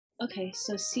Okay,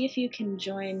 so see if you can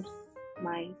join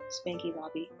my spanky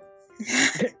lobby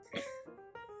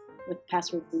with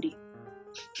password booty.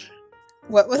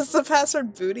 What was the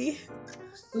password? Booty?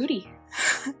 Booty.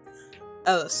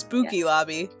 Oh, spooky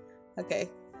lobby. Okay.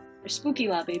 Or spooky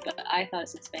lobby, but I thought it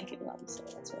said spanky lobby, so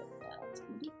that's what it's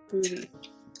gonna be. Booty.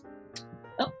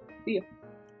 Oh, see you.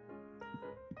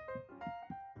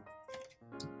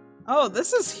 Oh,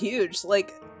 this is huge.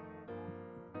 Like,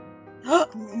 oh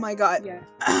my god. Yeah.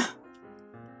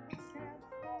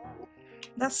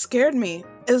 That scared me.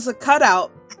 It was a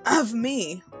cutout of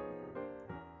me.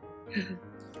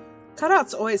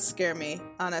 Cutouts always scare me,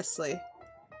 honestly.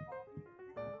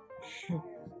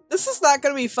 This is not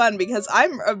gonna be fun because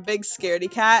I'm a big scaredy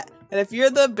cat, and if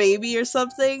you're the baby or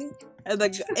something, and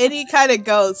any kind of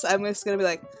ghost, I'm just gonna be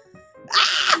like,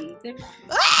 ah!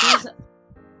 Ah!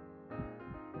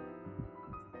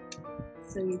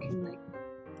 So you can like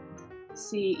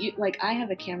see, like I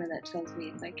have a camera that tells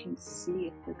me if I can see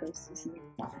if the ghost is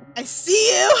nearby. I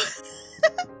see you.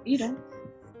 You don't.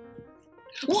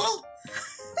 Whoa!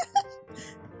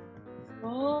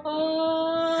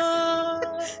 Oh,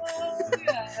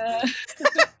 yeah.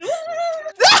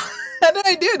 How did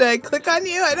I do? Did I click on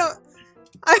you? I don't.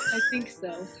 I think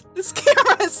so. This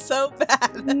camera is so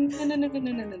bad.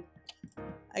 No.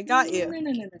 I got you.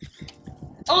 No.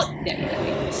 Oh, there you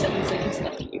go. 7 seconds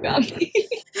left. You got me.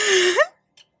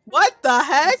 What the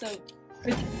heck? So,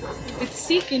 with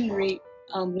seek and reap,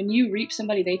 when you reap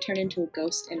somebody, they turn into a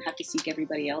ghost and have to seek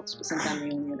everybody else, but sometimes you're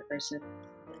the only other person.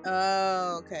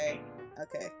 Oh, okay.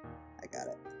 Okay. I got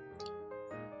it.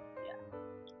 Yeah.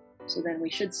 So then we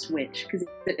should switch, because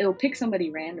it'll pick somebody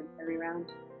random every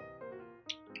round.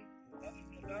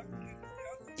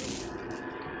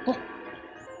 Oh.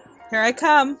 Here I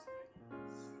come.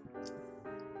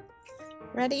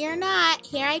 Ready or not,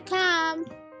 here I come.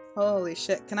 Holy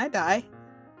shit, can I die?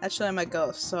 Actually, I'm a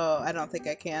ghost, so I don't think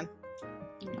I can.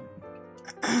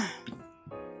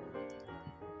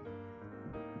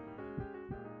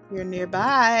 You're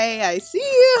nearby. I see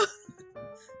you.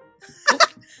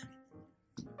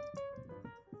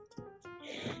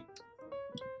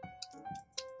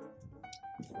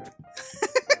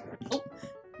 Nope.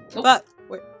 But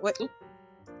wait.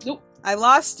 Nope. I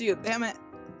lost you. Damn it.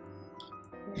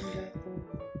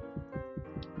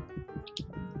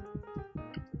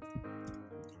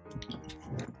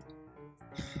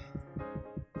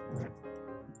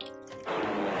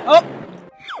 Oh!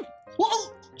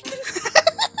 Whoa!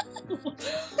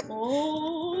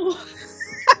 Oh!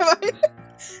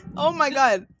 Oh my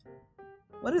god.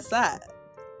 What is that?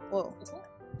 Whoa.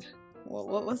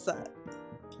 What's that?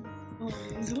 What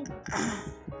was that?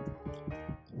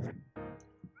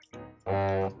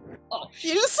 Oh,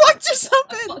 You just locked yourself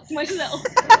I in! fucked myself.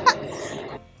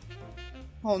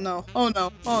 Oh no. Oh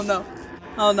no. Oh no.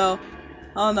 Oh no.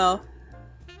 Oh no.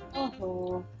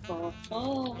 Oh.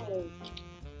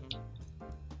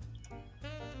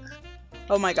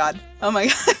 Oh my god. Oh my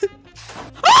god.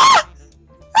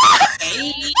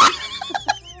 Hey.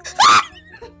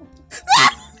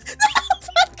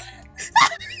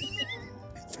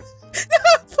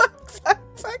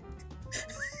 Fuck.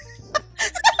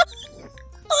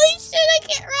 Holy shit, I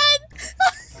can't run!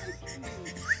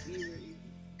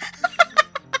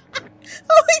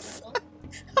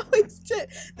 Holy shit.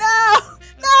 No!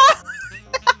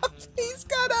 Please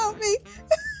God help me.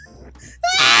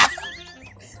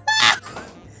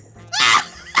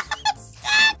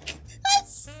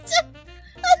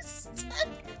 I'm stuck.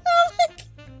 Oh my god.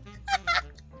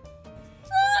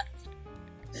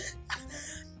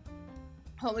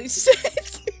 Holy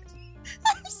shit.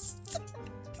 I'm stuck.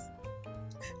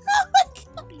 Oh my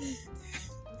god.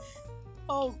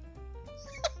 Oh.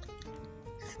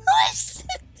 Holy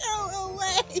shit. Go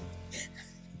away.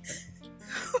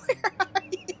 Where are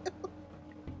you?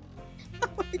 Oh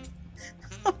my god.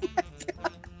 Oh my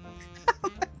god. Oh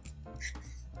my god.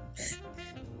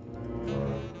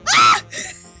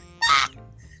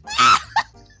 Ah!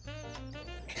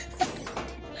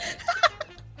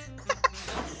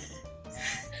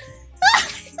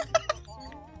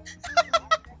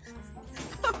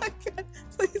 Oh my god,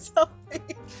 please help me.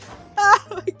 Oh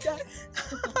my god.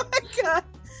 Oh my god.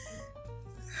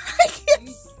 I can't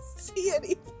see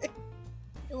anything.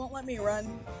 It won't let me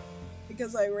run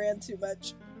because I ran too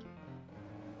much.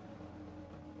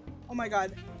 Oh my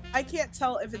god. I can't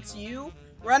tell if it's you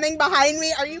running behind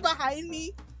me. Are you behind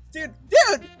me? Dude,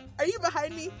 are you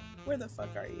behind me? Where the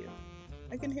fuck are you?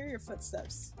 I can hear your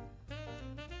footsteps.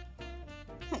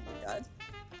 Oh my god.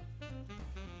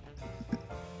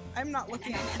 I'm not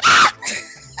looking at you.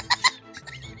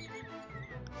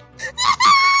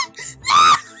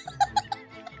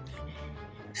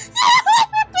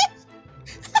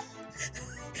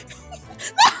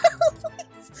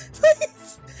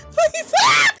 Please! Please!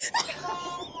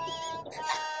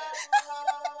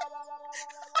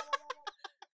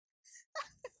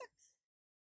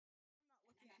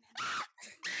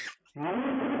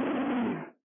 Ah!